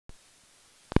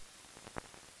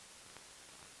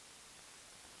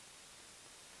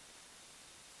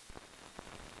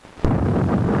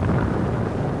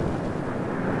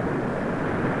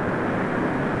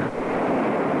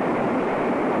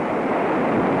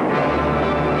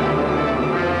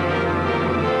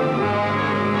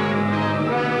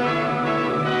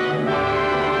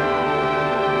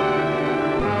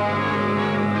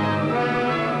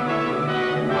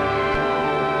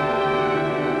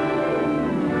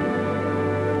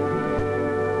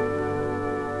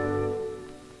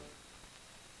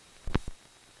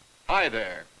Hi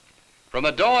there. From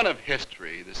the dawn of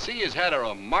history, the sea has had a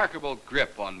remarkable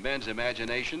grip on men's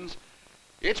imaginations.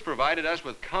 It's provided us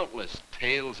with countless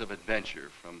tales of adventure,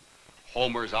 from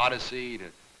Homer's Odyssey to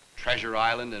Treasure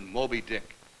Island and Moby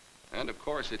Dick. And of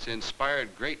course, it's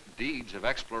inspired great deeds of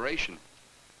exploration.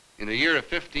 In the year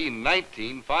of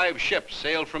 1519, 5 ships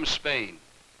sailed from Spain.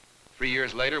 3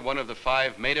 years later, one of the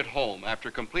 5 made it home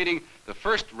after completing the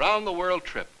first round-the-world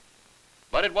trip.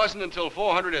 But it wasn't until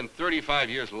 435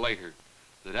 years later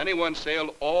that anyone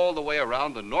sailed all the way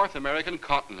around the North American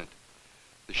continent.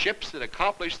 The ships that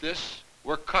accomplished this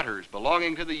were cutters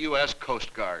belonging to the U.S.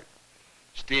 Coast Guard.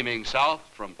 Steaming south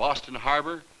from Boston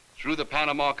Harbor, through the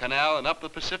Panama Canal and up the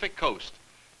Pacific coast,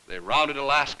 they rounded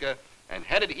Alaska and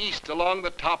headed east along the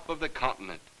top of the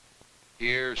continent.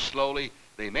 Here, slowly,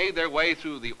 they made their way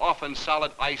through the often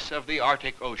solid ice of the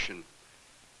Arctic Ocean.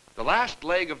 The last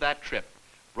leg of that trip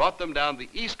brought them down the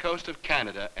east coast of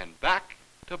Canada and back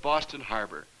to Boston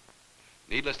Harbor.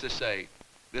 Needless to say,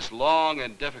 this long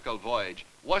and difficult voyage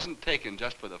wasn't taken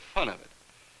just for the fun of it.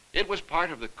 It was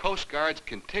part of the Coast Guard's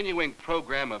continuing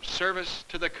program of service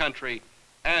to the country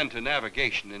and to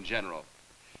navigation in general.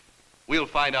 We'll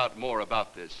find out more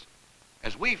about this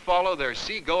as we follow their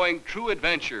seagoing true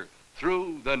adventure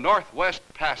through the Northwest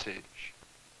Passage.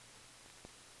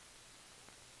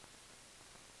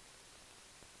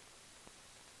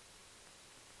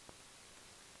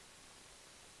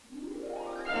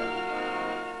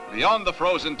 Beyond the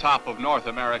frozen top of North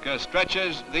America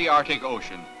stretches the Arctic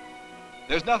Ocean.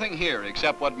 There's nothing here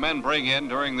except what men bring in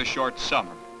during the short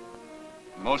summer.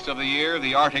 Most of the year,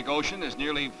 the Arctic Ocean is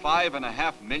nearly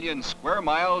 5.5 million square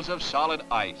miles of solid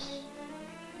ice.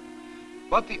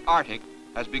 But the Arctic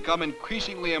has become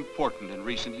increasingly important in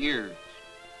recent years.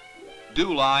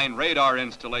 Dew-line radar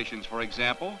installations, for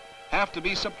example, have to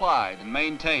be supplied and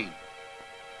maintained.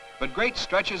 But great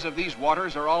stretches of these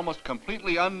waters are almost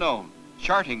completely unknown.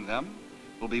 Charting them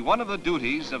will be one of the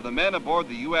duties of the men aboard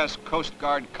the U.S. Coast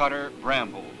Guard cutter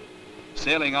Bramble.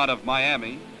 Sailing out of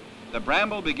Miami, the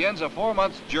Bramble begins a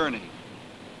 4-month journey.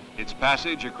 Its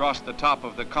passage across the top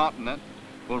of the continent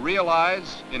will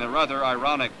realize, in a rather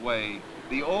ironic way,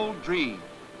 the old dream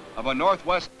of a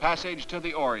Northwest Passage to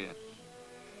the Orient.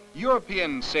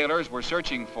 European sailors were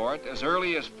searching for it as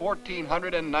early as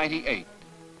 1498.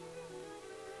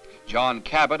 John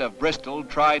Cabot of Bristol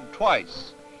tried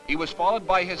twice. He was followed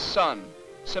by his son,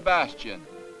 Sebastian.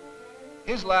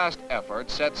 His last effort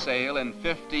set sail in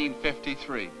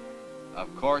 1553.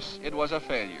 Of course, it was a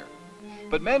failure.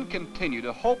 But men continue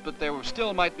to hope that there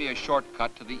still might be a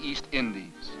shortcut to the East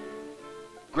Indies.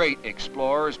 Great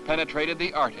explorers penetrated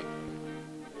the Arctic.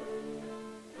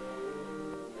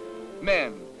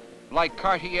 Men like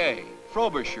Cartier,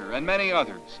 Frobisher, and many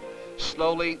others,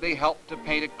 slowly they helped to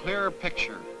paint a clearer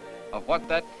picture of what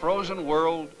that frozen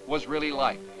world was really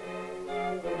like.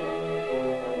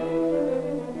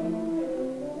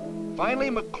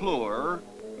 Finally, McClure,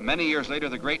 many years later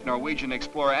the great Norwegian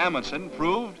explorer Amundsen,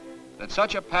 proved that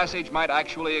such a passage might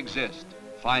actually exist.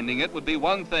 Finding it would be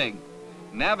one thing.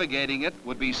 Navigating it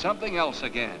would be something else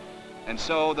again. And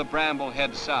so the Bramble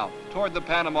heads south toward the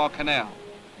Panama Canal.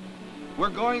 We're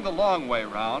going the long way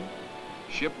round.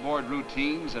 Shipboard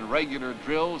routines and regular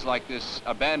drills like this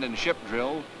abandoned ship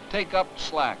drill take up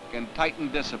slack and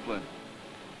tighten discipline.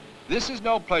 This is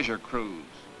no pleasure cruise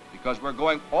because we're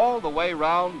going all the way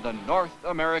round the North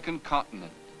American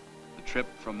continent. The trip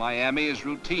from Miami is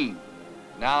routine.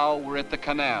 Now we're at the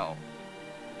canal.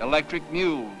 Electric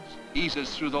mules ease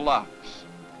us through the locks.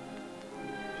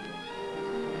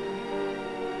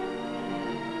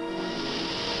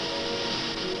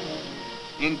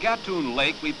 In Gatun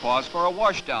Lake, we pause for a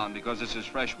washdown because this is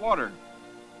fresh water.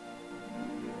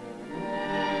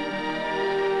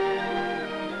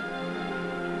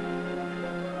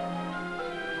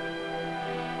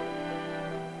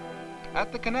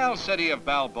 At the canal city of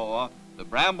Balboa, the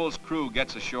Bramble's crew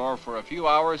gets ashore for a few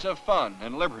hours of fun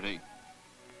and liberty.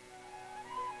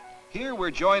 Here we're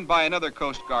joined by another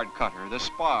Coast Guard cutter, the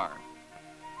Spar.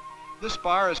 The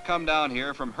Spar has come down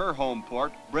here from her home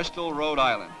port, Bristol, Rhode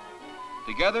Island.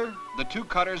 Together, the 2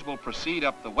 cutters will proceed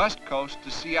up the west coast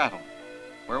to Seattle,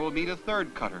 where we'll meet a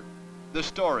 3rd cutter, the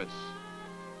Storis.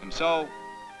 And so,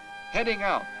 heading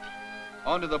out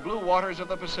onto the blue waters of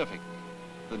the Pacific,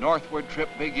 the northward trip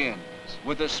begins,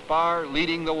 with the Spar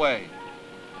leading the way.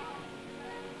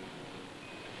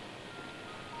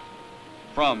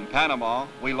 From Panama,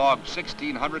 we log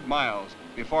 1,600 miles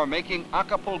before making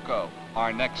Acapulco,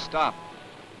 our next stop.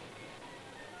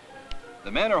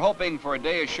 The men are hoping for a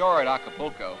day ashore at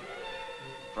Acapulco.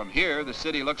 From here, the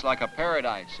city looks like a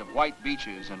paradise of white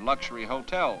beaches and luxury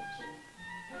hotels.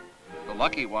 The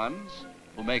lucky ones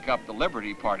will make up the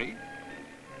Liberty party.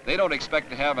 They don't expect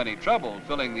to have any trouble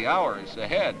filling the hours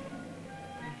ahead.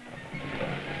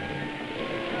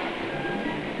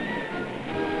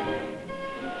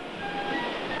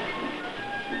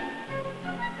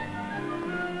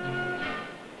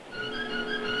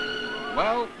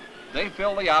 Well, they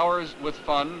fill the hours with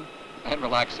fun and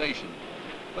relaxation.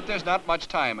 But there's not much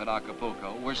time at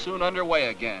Acapulco. We're soon underway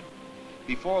again.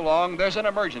 Before long, there's an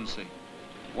emergency.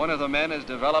 One of the men has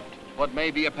developed what may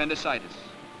be appendicitis.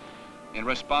 In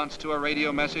response to a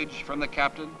radio message from the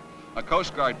captain, a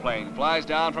Coast Guard plane flies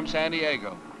down from San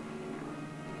Diego.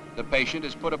 The patient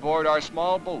is put aboard our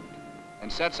small boat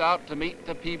and sets out to meet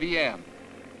the PBM.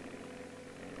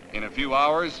 In a few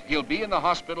hours, he'll be in the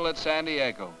hospital at San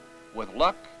Diego. With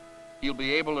luck, he'll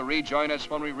be able to rejoin us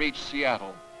when we reach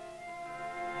Seattle.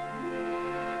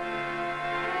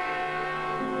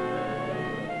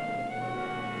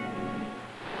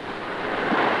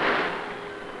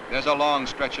 There's a long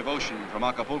stretch of ocean from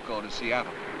Acapulco to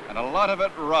Seattle, and a lot of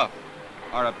it rough.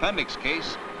 Our appendix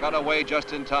case got away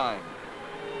just in time.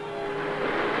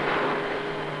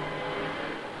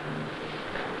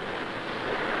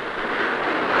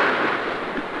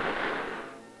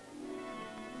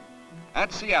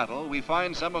 At Seattle, we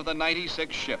find some of the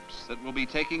 96 ships that will be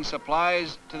taking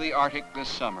supplies to the Arctic this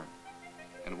summer.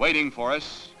 And waiting for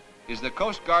us is the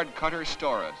Coast Guard cutter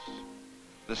Storis.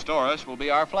 The Storis will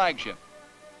be our flagship.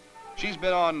 She's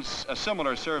been on a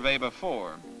similar survey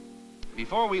before.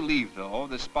 Before we leave, though,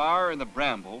 the Spar and the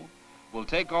Bramble will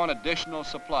take on additional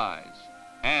supplies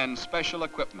and special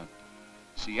equipment.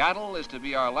 Seattle is to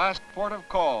be our last port of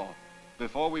call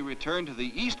before we return to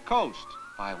the East Coast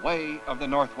by way of the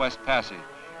Northwest Passage.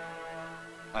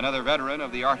 Another veteran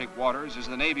of the Arctic waters is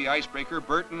the Navy icebreaker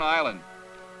Burton Island.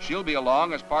 She'll be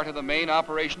along as part of the main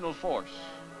operational force.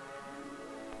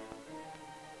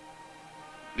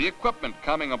 The equipment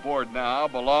coming aboard now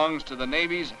belongs to the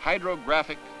Navy's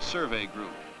Hydrographic Survey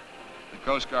Group. The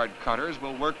Coast Guard cutters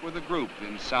will work with the group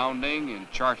in sounding, in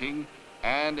charting,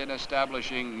 and in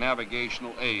establishing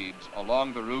navigational aids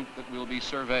along the route that we'll be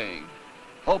surveying,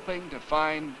 hoping to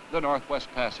find the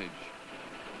Northwest Passage.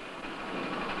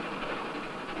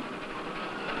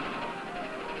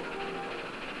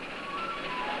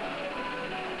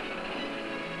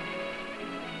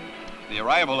 The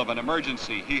arrival of an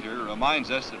emergency heater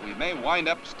reminds us that we may wind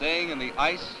up staying in the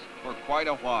ice for quite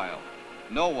a while.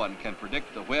 No one can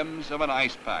predict the whims of an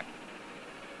ice pack.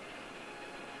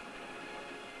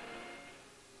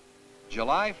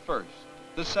 July 1st,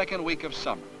 the second week of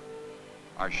summer.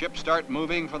 Our ships start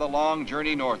moving for the long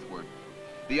journey northward.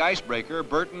 The icebreaker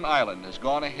Burton Island has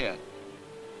gone ahead.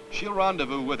 She'll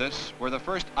rendezvous with us where the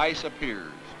first ice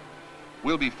appears.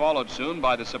 We'll be followed soon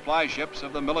by the supply ships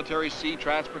of the Military Sea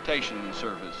Transportation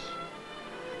Service.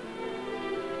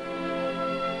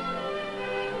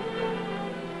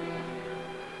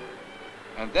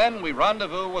 And then we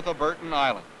rendezvous with the Burton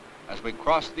Island as we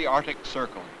cross the Arctic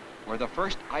Circle, where the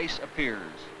first ice appears.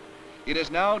 It is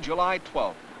now July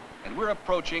 12th, and we're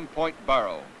approaching Point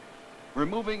Barrow. We're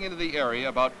moving into the area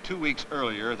about 2 weeks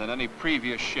earlier than any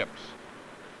previous ships.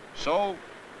 So,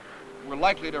 we're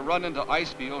likely to run into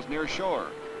ice fields near shore.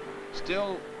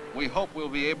 Still, we hope we'll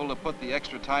be able to put the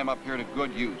extra time up here to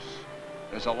good use.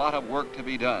 There's a lot of work to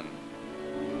be done.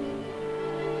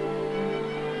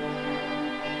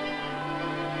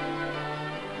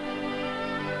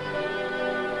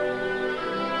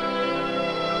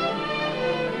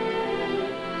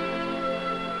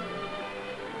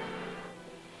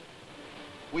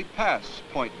 We pass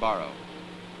Point Barrow.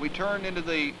 We turn into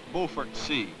the Beaufort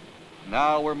Sea.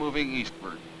 Now we're moving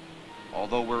eastward.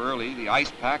 Although we're early, the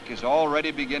ice pack is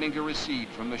already beginning to recede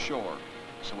from the shore,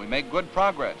 so we make good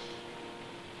progress.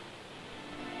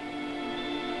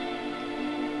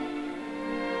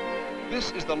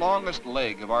 This is the longest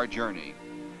leg of our journey,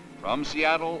 from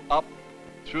Seattle up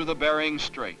through the Bering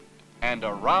Strait and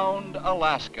around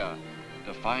Alaska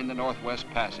to find the Northwest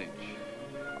Passage.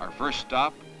 Our first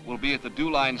stop will be at the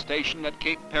Dew Line Station at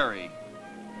Cape Perry.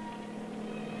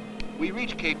 We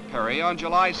reach Cape Perry on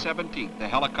July 17th. The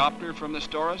helicopter from the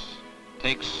Storis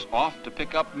takes off to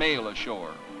pick up mail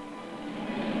ashore.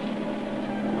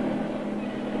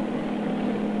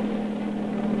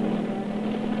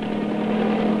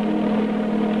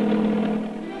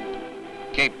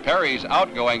 Cape Perry's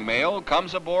outgoing mail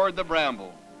comes aboard the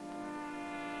Bramble.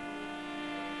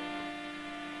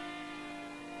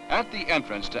 At the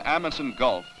entrance to Amundsen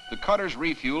Gulf, the cutters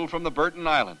refuel from the Burton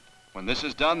Island. When this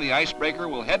is done, the icebreaker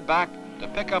will head back to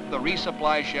pick up the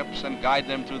resupply ships and guide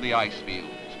them through the ice fields.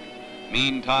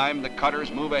 Meantime, the cutters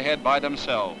move ahead by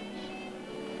themselves.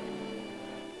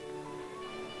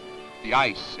 The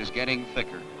ice is getting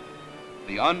thicker.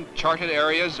 The uncharted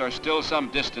areas are still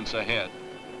some distance ahead.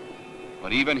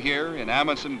 But even here in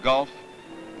Amundsen Gulf,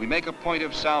 we make a point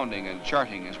of sounding and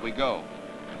charting as we go.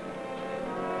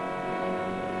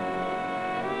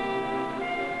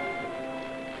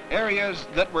 Areas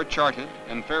that were charted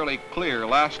and fairly clear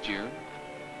last year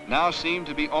now seem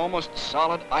to be almost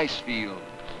solid ice fields.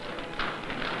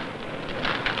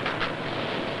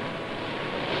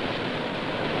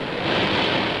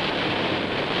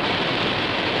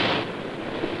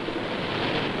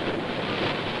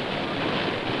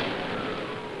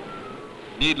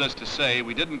 Needless to say,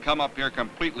 we didn't come up here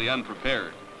completely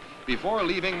unprepared. Before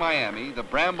leaving Miami, the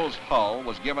Bramble's hull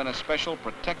was given a special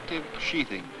protective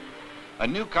sheathing. A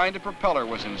new kind of propeller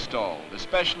was installed,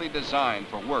 especially designed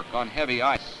for work on heavy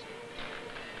ice.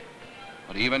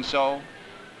 But even so,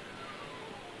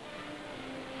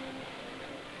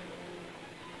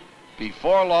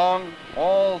 before long,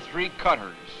 all three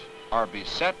cutters are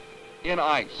beset in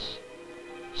ice,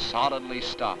 solidly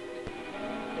stopped.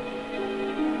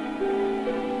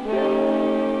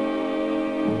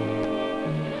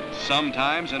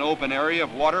 Sometimes an open area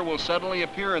of water will suddenly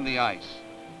appear in the ice,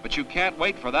 but you can't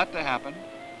wait for that to happen.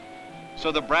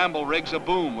 So the Bramble rigs a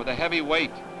boom with a heavy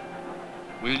weight.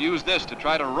 We'll use this to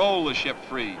try to roll the ship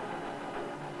free.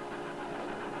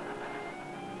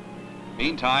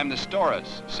 Meantime, the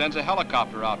Storis sends a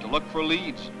helicopter out to look for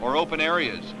leads or open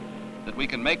areas that we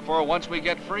can make for once we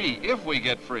get free, if we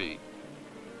get free.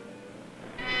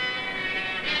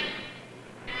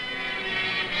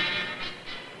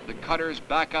 The cutters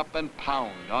back up and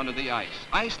pound onto the ice.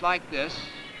 Ice like this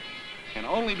can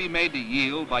only be made to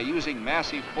yield by using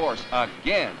massive force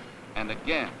again and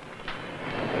again.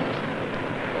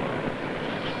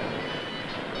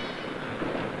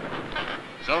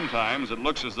 Sometimes it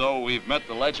looks as though we've met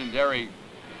the legendary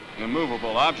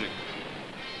immovable object.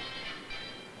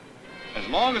 As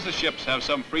long as the ships have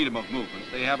some freedom of movement,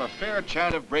 they have a fair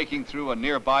chance of breaking through a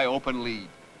nearby open lead.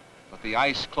 But the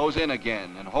ice closes in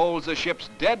again and holds the ships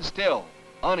dead still,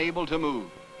 unable to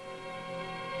move.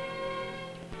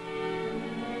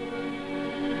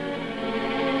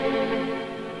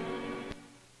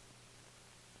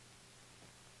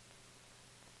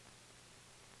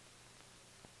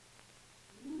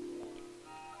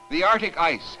 The Arctic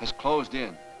ice has closed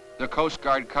in. The Coast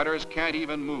Guard cutters can't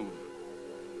even move.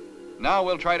 Now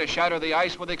we'll try to shatter the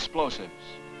ice with explosives.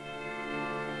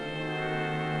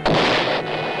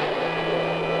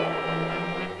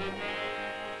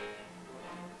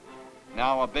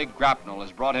 Now a big grapnel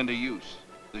is brought into use.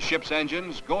 The ship's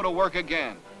engines go to work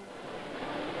again.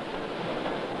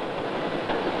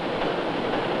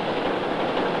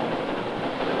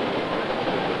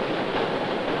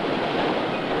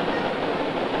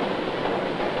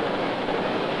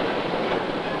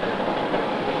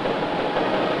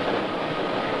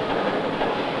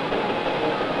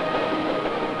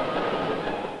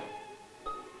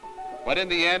 But in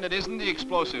the end, it isn't the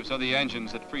explosives or the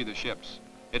engines that free the ships.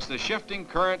 It's the shifting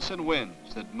currents and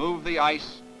winds that move the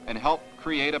ice and help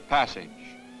create a passage.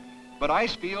 But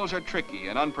ice fields are tricky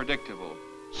and unpredictable.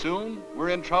 Soon, we're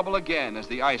in trouble again as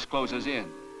the ice closes in.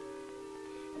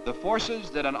 The forces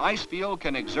that an ice field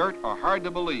can exert are hard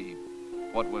to believe.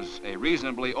 What was a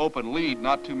reasonably open lead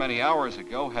not too many hours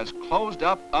ago has closed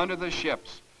up under the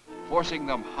ships, forcing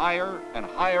them higher and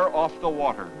higher off the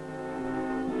water.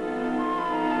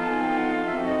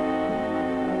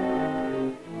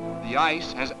 The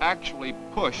ice has actually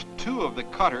pushed two of the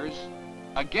cutters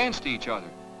against each other,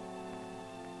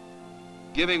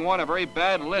 giving one a very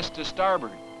bad list to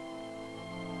starboard.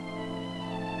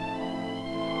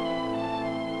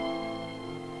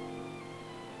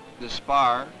 The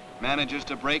Spar manages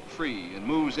to break free and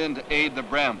moves in to aid the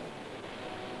Bramble.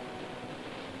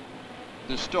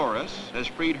 The Storis has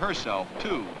freed herself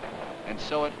too, and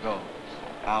so it goes,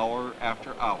 hour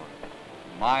after hour,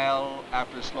 mile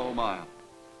after slow mile.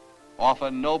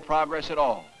 Often no progress at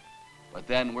all, but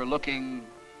then we're looking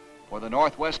for the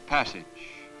Northwest Passage.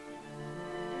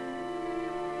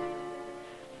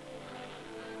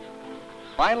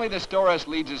 Finally, the Storis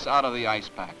leads us out of the ice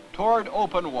pack toward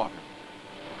open water.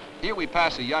 Here we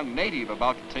pass a young native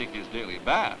about to take his daily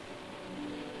bath.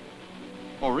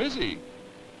 Or is he?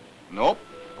 Nope,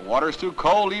 the water's too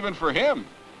cold even for him.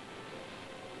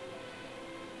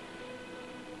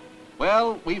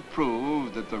 Well, we've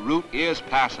proved that the route is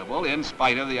passable in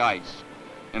spite of the ice,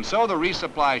 and so the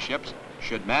resupply ships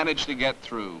should manage to get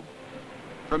through.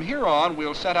 From here on,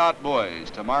 we'll set out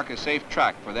buoys to mark a safe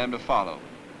track for them to follow.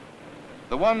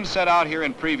 The ones set out here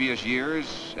in previous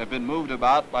years have been moved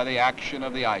about by the action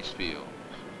of the ice field.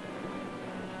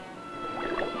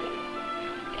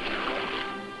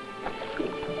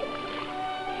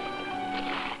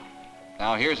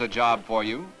 Now here's a job for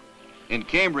you. In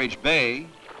Cambridge Bay,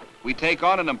 we take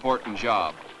on an important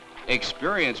job.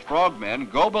 Experienced frogmen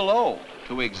go below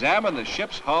to examine the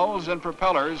ship's hulls and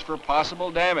propellers for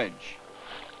possible damage.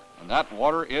 And that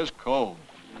water is cold.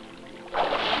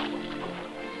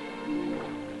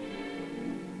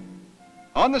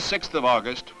 On the 6th of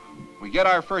August, we get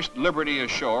our first liberty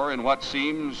ashore in what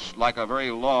seems like a very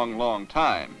long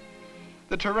time.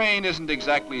 The terrain isn't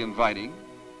exactly inviting.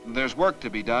 There's work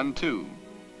to be done, too.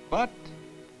 But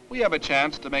we have a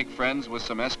chance to make friends with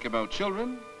some Eskimo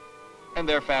children and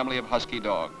their family of husky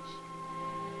dogs.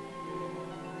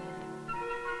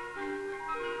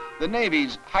 The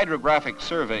Navy's Hydrographic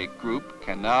Survey Group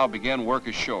can now begin work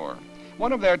ashore.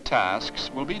 One of their tasks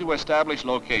will be to establish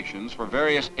locations for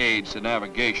various aids to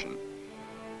navigation.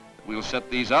 We'll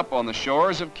set these up on the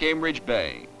shores of Cambridge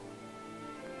Bay.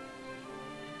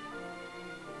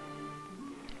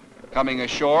 Coming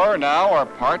ashore now are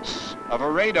parts of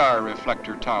a radar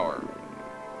reflector tower.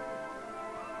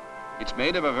 It's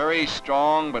made of a very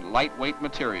strong but lightweight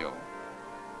material.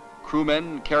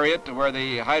 Crewmen carry it to where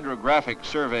the Hydrographic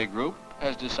Survey Group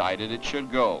has decided it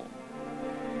should go.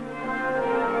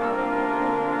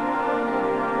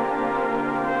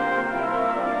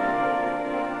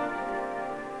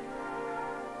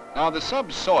 Now, the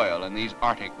subsoil in these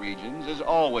Arctic regions is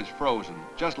always frozen,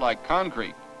 just like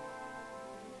concrete.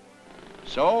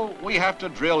 So we have to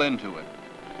drill into it.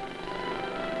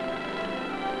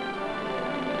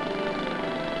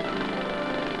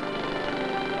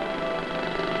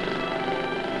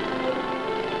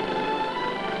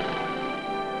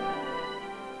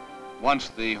 Once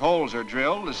the holes are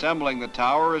drilled, assembling the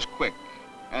tower is quick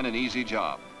and an easy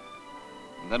job.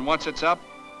 And then once it's up,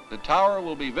 the tower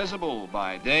will be visible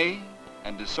by day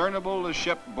and discernible as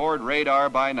shipboard radar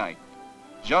by night.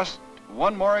 Just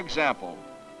one more example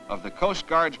of the Coast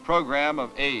Guard's program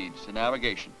of aids to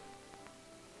navigation.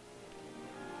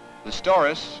 The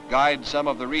Storis guides some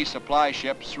of the resupply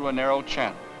ships through a narrow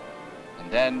channel,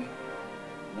 and then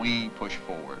we push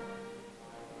forward.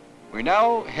 We're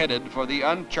now headed for the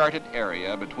uncharted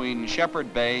area between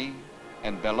Shepherd Bay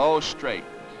and Bellot Strait.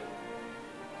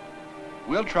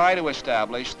 We'll try to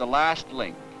establish the last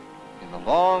link in the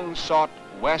long-sought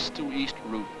west to east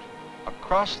route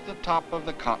across the top of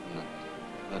the continent,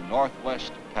 the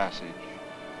Northwest Passage.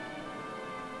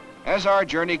 As our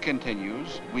journey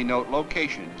continues, we note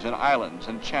locations and islands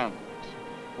and channels.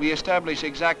 We establish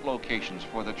exact locations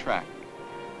for the track.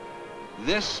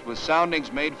 This, with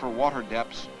soundings made for water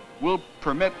depths, will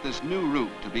permit this new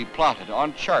route to be plotted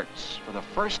on charts for the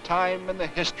first time in the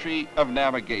history of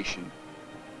navigation.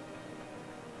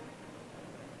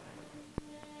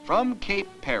 From Cape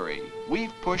Perry,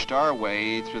 we've pushed our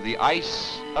way through the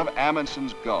ice of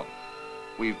Amundsen's Gulf.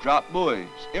 We've dropped buoys,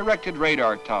 erected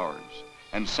radar towers,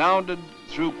 and sounded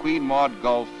through Queen Maud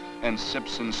Gulf and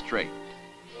Simpson Strait.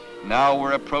 Now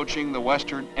we're approaching the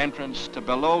western entrance to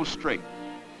Bellot Strait.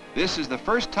 This is the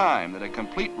first time that a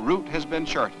complete route has been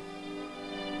charted.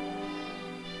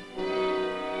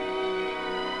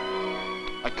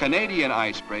 A Canadian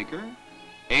icebreaker,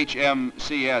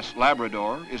 HMCS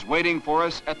Labrador, is waiting for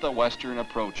us at the western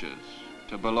approaches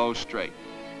to Bellot Strait.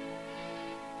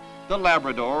 The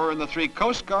Labrador and the 3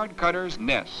 Coast Guard cutters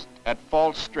nest at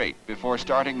False Strait before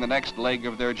starting the next leg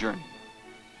of their journey.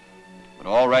 But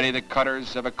already the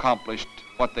cutters have accomplished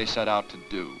what they set out to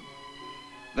do.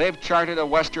 They've charted a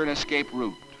western escape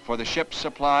route for the ships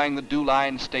supplying the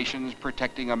DuLine stations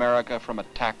protecting America from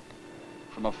attack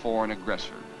from a foreign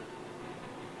aggressor.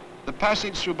 The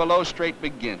passage through Bellot Strait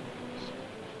begins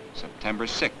September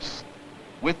 6th.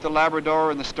 With the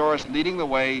Labrador and the Storis leading the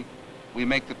way, we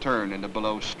make the turn into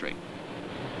Bellot Strait.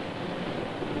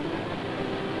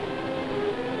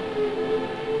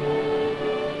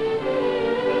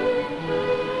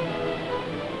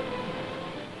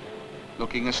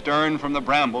 Looking astern from the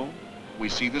Bramble, we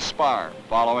see the Spar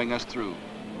following us through.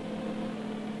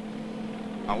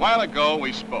 A while ago,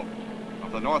 we spoke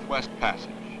of the Northwest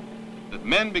Passage that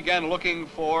men began looking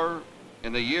for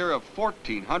in the year of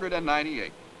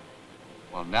 1498.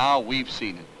 Well, now we've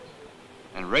seen it,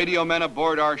 and radio men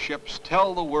aboard our ships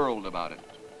tell the world about it.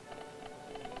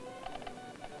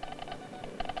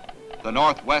 The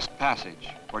Northwest Passage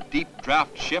for deep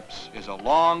draft ships is a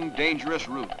long, dangerous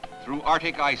route through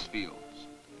Arctic ice fields.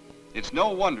 It's no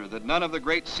wonder that none of the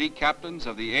great sea captains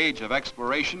of the age of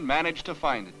exploration managed to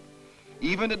find it.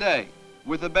 Even today,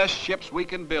 with the best ships we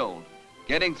can build,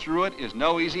 getting through it is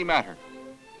no easy matter.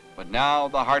 But now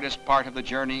the hardest part of the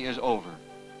journey is over.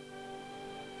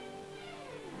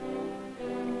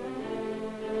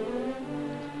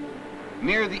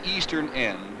 Near the eastern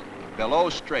end of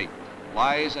Bellot Strait,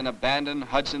 lies an abandoned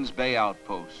Hudson's Bay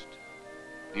outpost.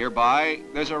 Nearby,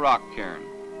 there's a rock cairn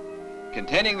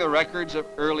containing the records of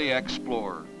early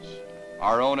explorers.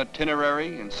 Our own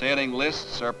itinerary and sailing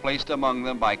lists are placed among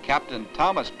them by Captain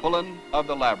Thomas Pullen of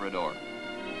the Labrador.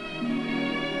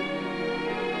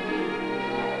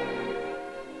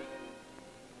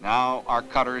 Now our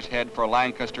cutters head for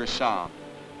Lancaster Sound,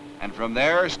 and from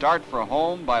there start for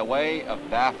home by way of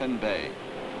Baffin Bay.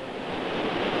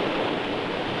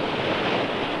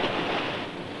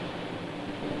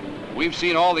 We've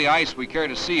seen all the ice we care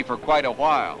to see for quite a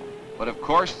while, but of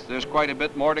course there's quite a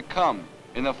bit more to come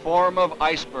in the form of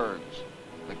icebergs,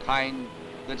 the kind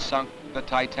that sunk the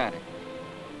Titanic.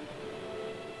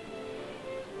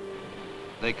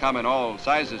 They come in all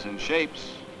sizes and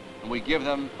shapes, and we give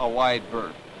them a wide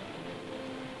berth.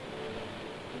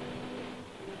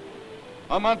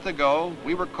 A month ago,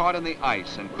 we were caught in the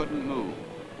ice and couldn't move.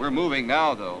 We're moving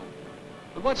now, though.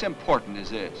 But what's important is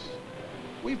this.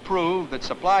 We've proved that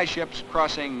supply ships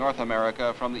crossing North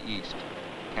America from the east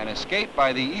can escape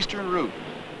by the eastern route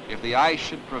if the ice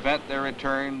should prevent their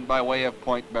return by way of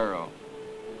Point Barrow.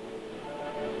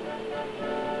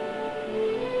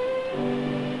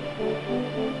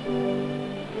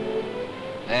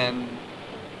 Then,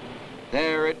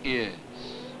 there it is.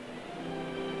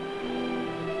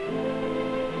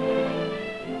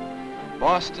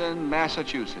 Boston,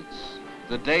 Massachusetts.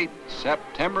 The date,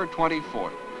 September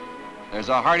 24th. There's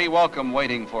a hearty welcome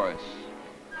waiting for us.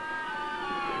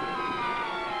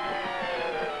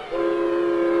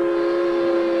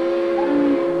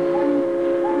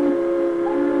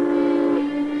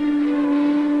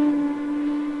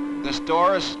 The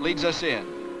Storis leads us in.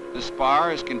 The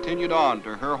Spar has continued on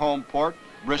to her home port,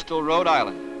 Bristol, Rhode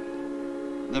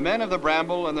Island. The men of the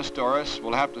Bramble and the Storis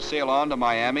will have to sail on to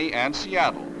Miami and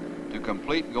Seattle to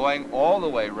complete going all the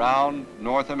way round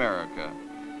North America.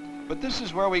 But this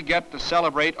is where we get to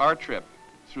celebrate our trip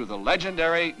through the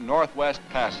legendary Northwest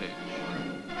Passage.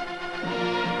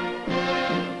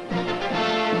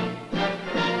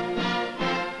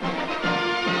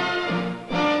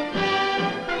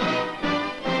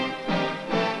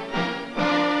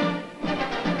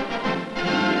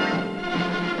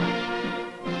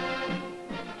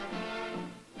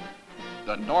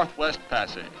 The Northwest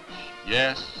Passage.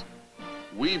 Yes,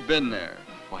 we've been there,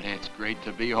 but it's great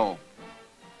to be home.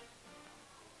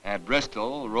 At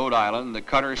Bristol, Rhode Island, the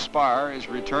cutter Spar is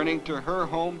returning to her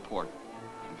home port.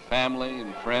 And family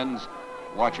and friends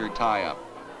watch her tie up.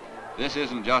 This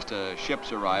isn't just a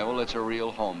ship's arrival, it's a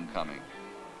real homecoming.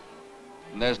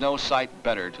 And there's no sight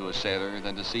better to a sailor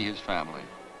than to see his family.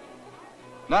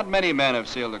 Not many men have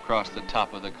sailed across the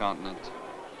top of the continent,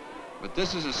 but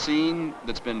this is a scene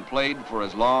that's been played for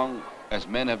as long as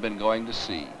men have been going to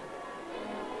sea.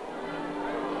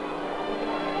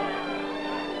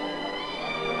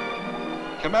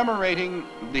 Commemorating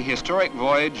the historic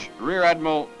voyage, Rear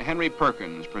Admiral Henry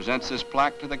Perkins presents this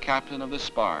plaque to the captain of the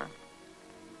Spar.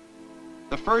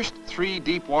 The first 3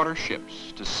 deep-water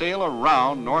ships to sail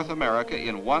around North America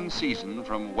in one season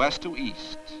from west to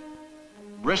east.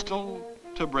 Bristol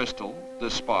to Bristol, the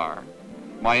Spar.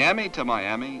 Miami to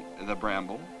Miami, the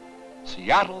Bramble.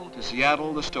 Seattle to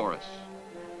Seattle, the Storis.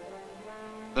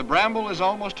 The Bramble is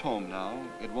almost home now.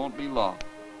 It won't be long.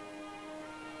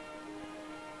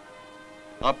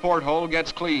 A porthole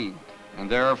gets cleaned, and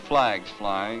there are flags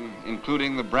flying,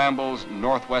 including the Bramble's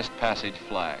Northwest Passage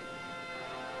flag.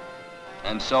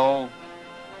 And so,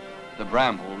 the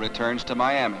Bramble returns to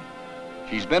Miami.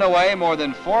 She's been away more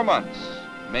than 4 months,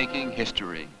 making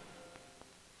history.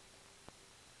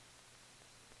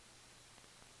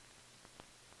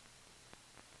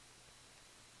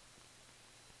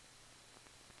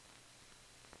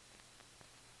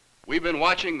 We've been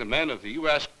watching the men of the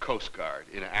U.S. Coast Guard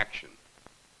in action.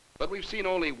 But we've seen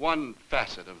only one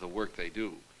facet of the work they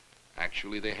do.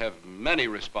 Actually, they have many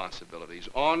responsibilities,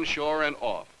 onshore and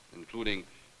off, including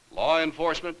law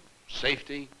enforcement,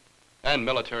 safety, and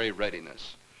military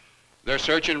readiness. Their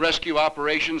search and rescue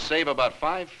operations save about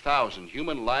 5,000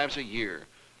 human lives a year,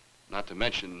 not to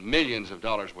mention millions of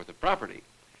dollars worth of property.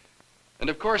 And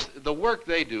of course, the work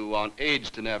they do on aids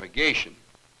to navigation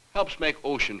helps make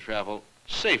ocean travel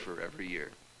safer every year.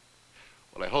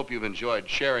 Well, I hope you've enjoyed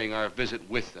sharing our visit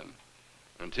with them.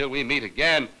 Until we meet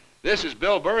again, this is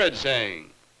Bill Burrud saying,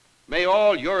 may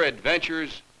all your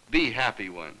adventures be happy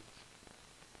ones.